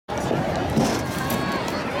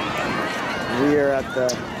We are at the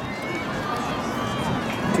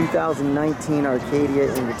 2019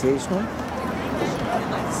 Arcadia Invitational.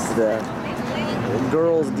 This is the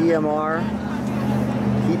girls DMR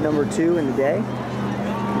heat number 2 in the day.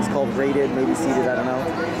 It's called rated, maybe seated, I don't know.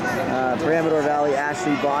 Parameter Valley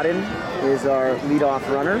Ashley Bodden is our leadoff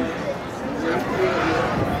runner.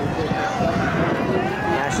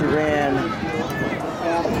 Ashley ran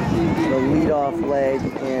the leadoff leg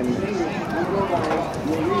in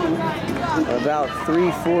about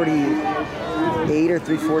 3:48 or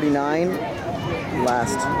 3:49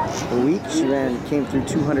 last week. She came through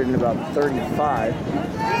 200 in about 35.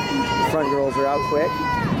 The front girls are out quick.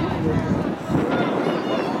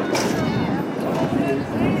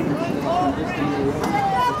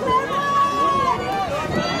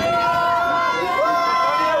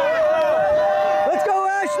 Let's go,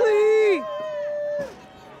 Ashley!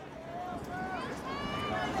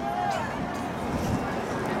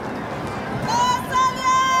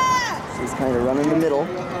 She's kind of running the middle.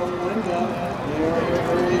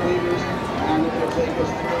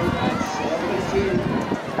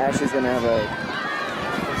 Ashley's going to have a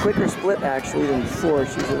quicker split actually than before.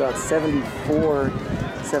 She's about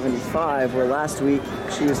 74-75, where last week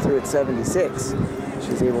she was through at 76.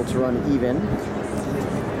 She's able to run even.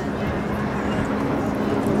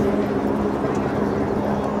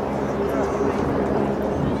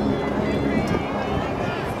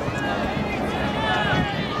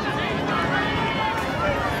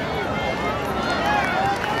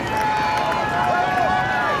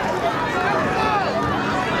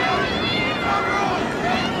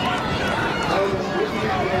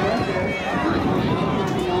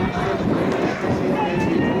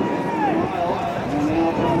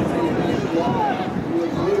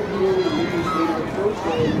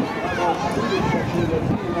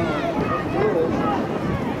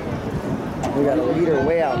 We got a leader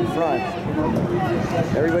way out in front.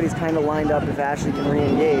 Everybody's kind of lined up if Ashley can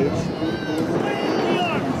re-engage.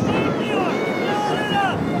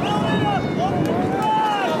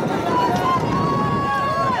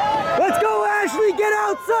 Let's go, Ashley! Get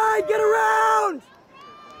outside! Get around!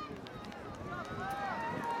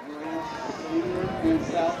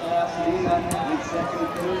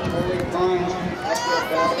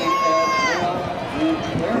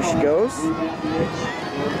 There she goes.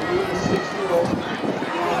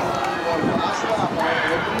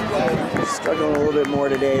 Struggling a little bit more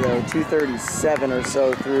today though, 237 or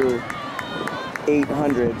so through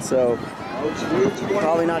 800, so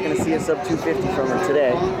probably not going to see us up 250 from her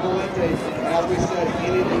today. As we said,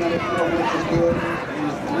 anything under 4 minutes is good.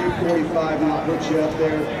 3:45 now puts you up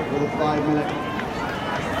there with a 5-minute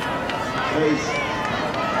race.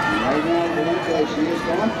 Right now, she is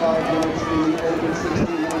gone 5 minutes in the open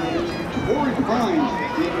 61 meters. Corey Pines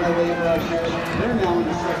being our late rusher. They're now in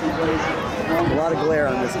the second place. A lot of glare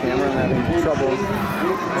on this camera. I'm having trouble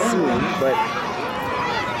seeing, but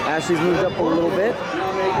Ashley's moved up a little bit,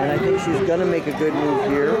 and I think she's gonna make a good move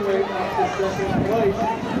here.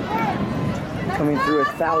 Coming through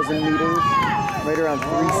 1,000 meters, right around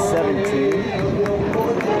 317.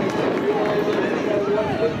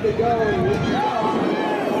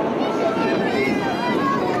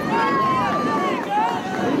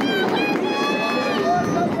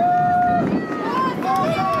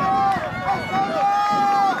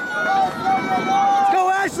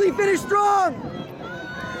 Finish strong!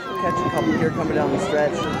 Catch a couple here coming down the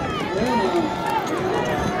stretch.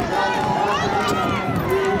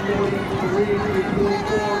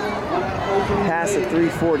 Pass at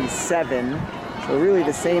 3:47, so really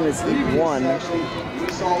the same as heat 1.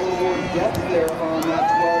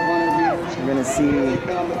 We're going to see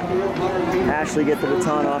Ashley get the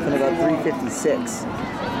baton off in about 3:56.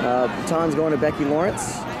 Baton's going to Becky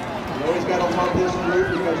Lawrence. You always got to love this group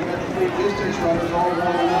because you got the 3 distance runners all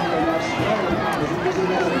warming up and not scared because it gives them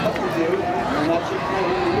a lot to do, and that's your plan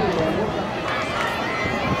to do, right?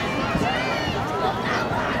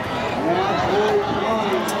 And that's really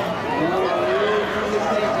fine. You know, really from this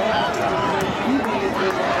thing back, keeping it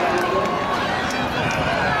this way.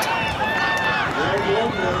 Very good.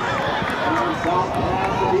 And South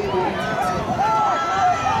Pasadena.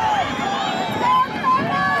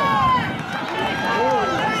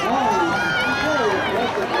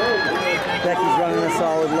 Becky's running a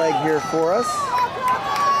solid leg here for us.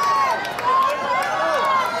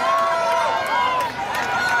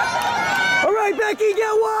 All right, Becky,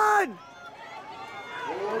 get one!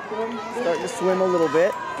 Starting to swim a little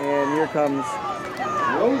bit, and here comes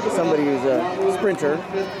somebody who's a sprinter.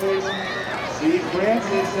 Steve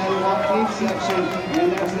Francis out of our team section,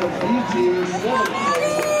 and that's the B team in 7th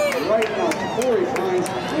place. Right now, Corey Pines,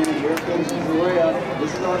 and here comes Maria.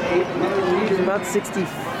 This is our 800 meter about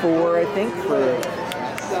 64, I think, for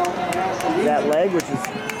that leg, which is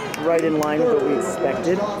right in line with what we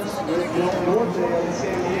expected.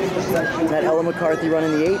 That Ella McCarthy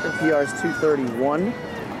running the 8, her PR is 2:31,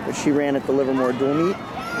 which she ran at the Livermore dual meet.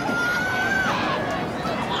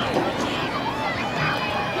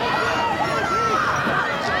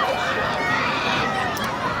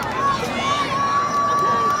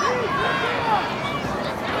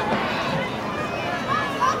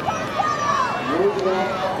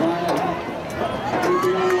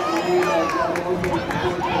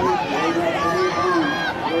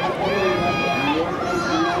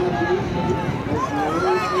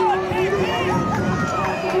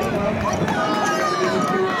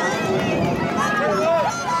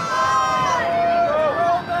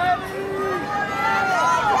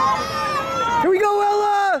 Here we go,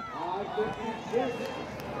 Ella!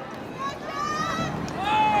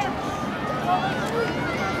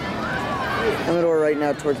 Commodore right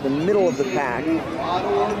now towards the middle of the pack.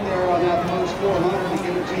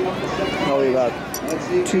 Probably about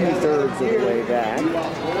 2/3 of the way back.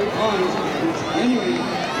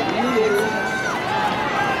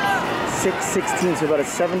 6:16, so about a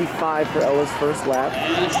 75 for Ella's first lap.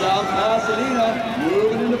 And South Pasadena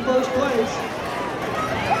moving into first place.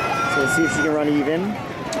 So let's see if she can run even.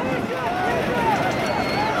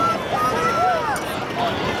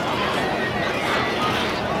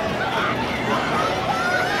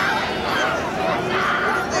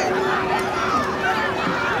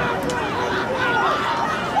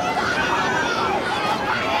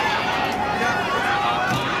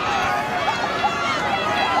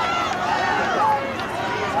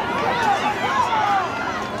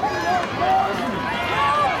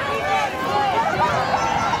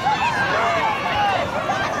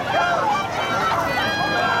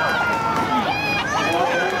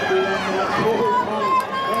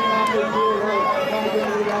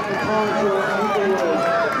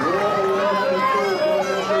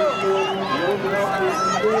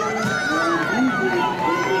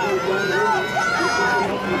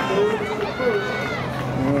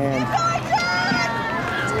 And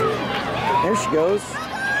there she goes.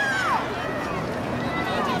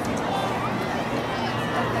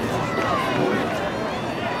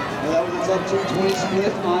 That was up to 20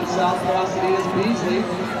 split on South Pasadena's Beasley.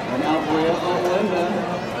 And now Brea Olinda.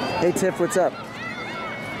 Hey Tiff, what's up?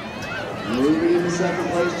 Moving into second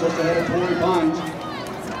place just ahead of Torrey Pines.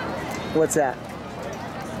 What's that?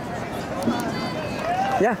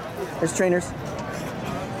 Yeah, there's trainers.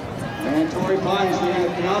 And Torrey Pines getting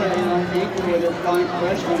a counter in on equally their fine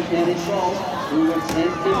freshman, Candy Schultz, who went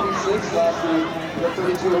 10:56 last night for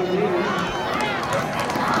 3,200 meters.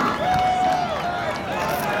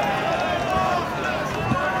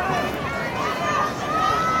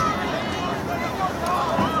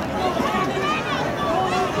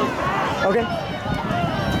 Okay.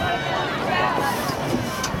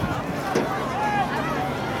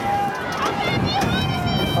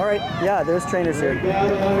 All right, yeah, there's trainers here. Down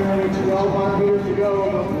to 1,200 meters to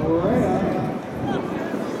go.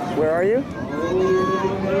 Where are you?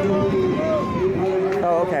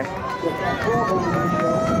 Oh, okay.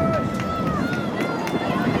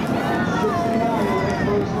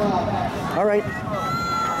 All right.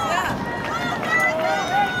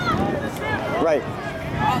 Right.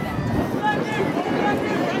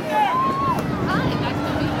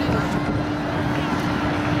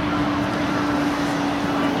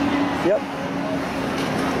 Yep.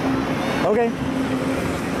 Okay.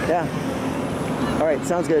 Yeah. All right,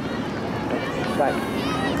 sounds good. Bye.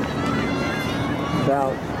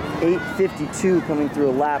 About 8:52 coming through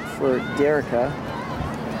a lap for Derica.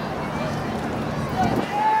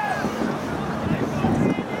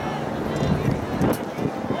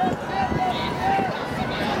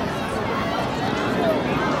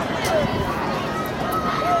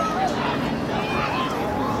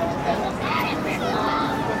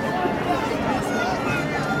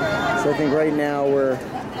 So I think right now we're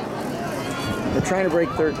trying to break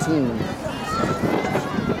 13.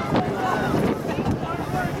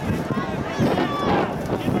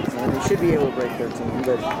 So we should be able to break 13,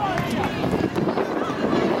 but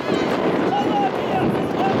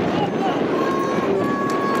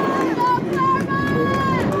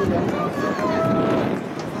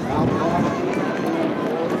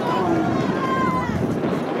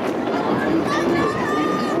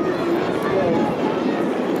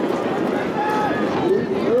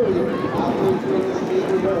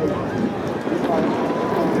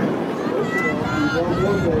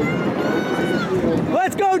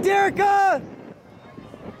let's go, Derica!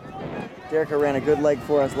 Derica ran a good leg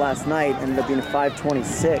for us last night, ended up being a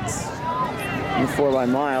 5:26 in the 4x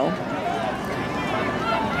mile.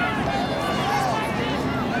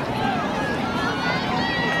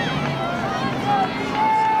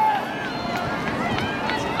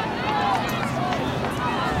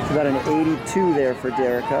 It's about an 82 there for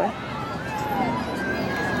Derica.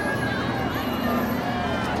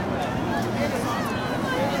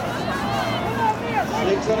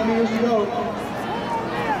 600 meters to go.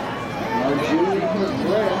 Our junior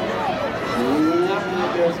Correa, she went after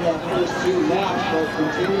it there for that first 2 laps, but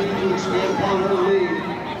continuing to expand upon her lead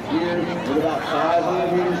here with about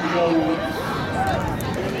 500 meters to go.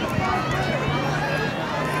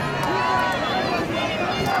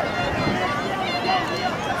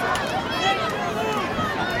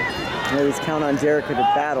 You always count on Derica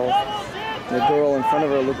to battle. The girl in front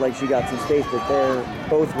of her looked like she got some space, but they're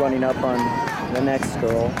both running up on the next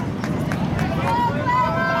girl.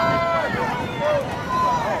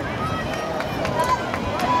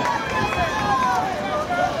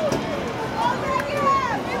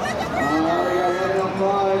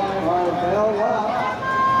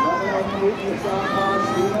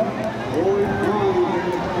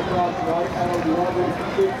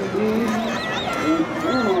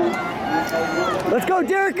 Let's go,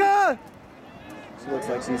 Derica! She looks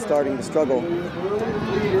like she's starting to struggle. They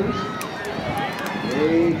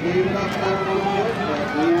gave it up that one bit, but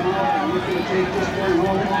DMR looking to take this one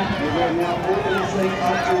home. They're now opening this thing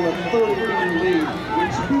up to a 30-meter lead,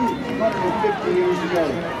 with 250 meters to go.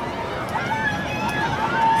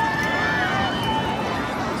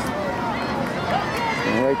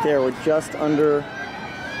 And right there, we're just under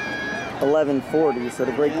 11:40, so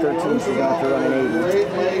to break 13, she's going to have to run an 80.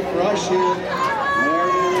 Great leg rush here.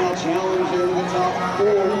 Marion now challenging the top 4.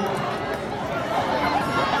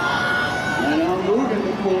 And now moving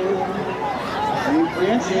to 4. St.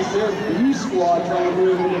 Francis, their B squad trying to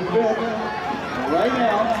move into 5th. But right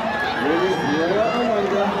now, it is Rhea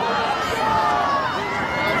Melinda.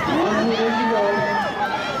 1 meter to go.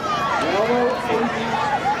 Bravo 8.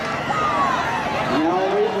 Now a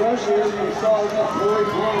late rush here from Sergeant Floyd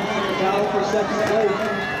Blunt in the battle for second place.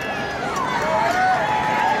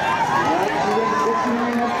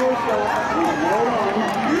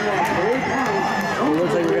 It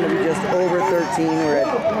looks like we're going to be just over 13. We're at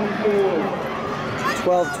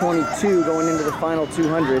 12:22 going into the final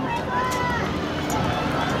 200. Let's go,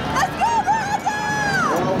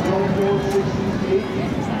 Brenda! 12:24.68,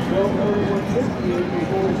 12:31.58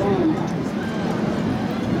 before time.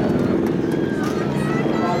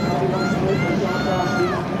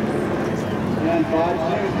 And 5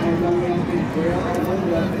 seconds for young Anthony Grail and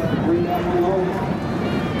Linda to bring that one home.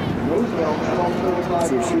 Roosevelt, 12:35. Let's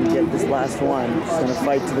see if she can get this last one. She's going to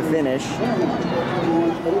fight to the finish.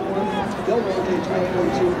 They'll rotate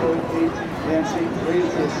 12:42.08 and St.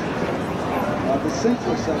 Francis. The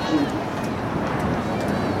central section.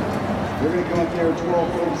 We're going to come up there at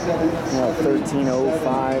 12:47.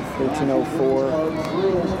 13:05, 13:04.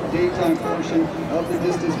 Daytime portion of the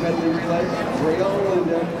distance medley relay. Rael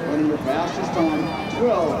Linda running your fastest time,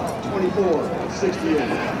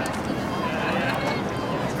 12:24.68.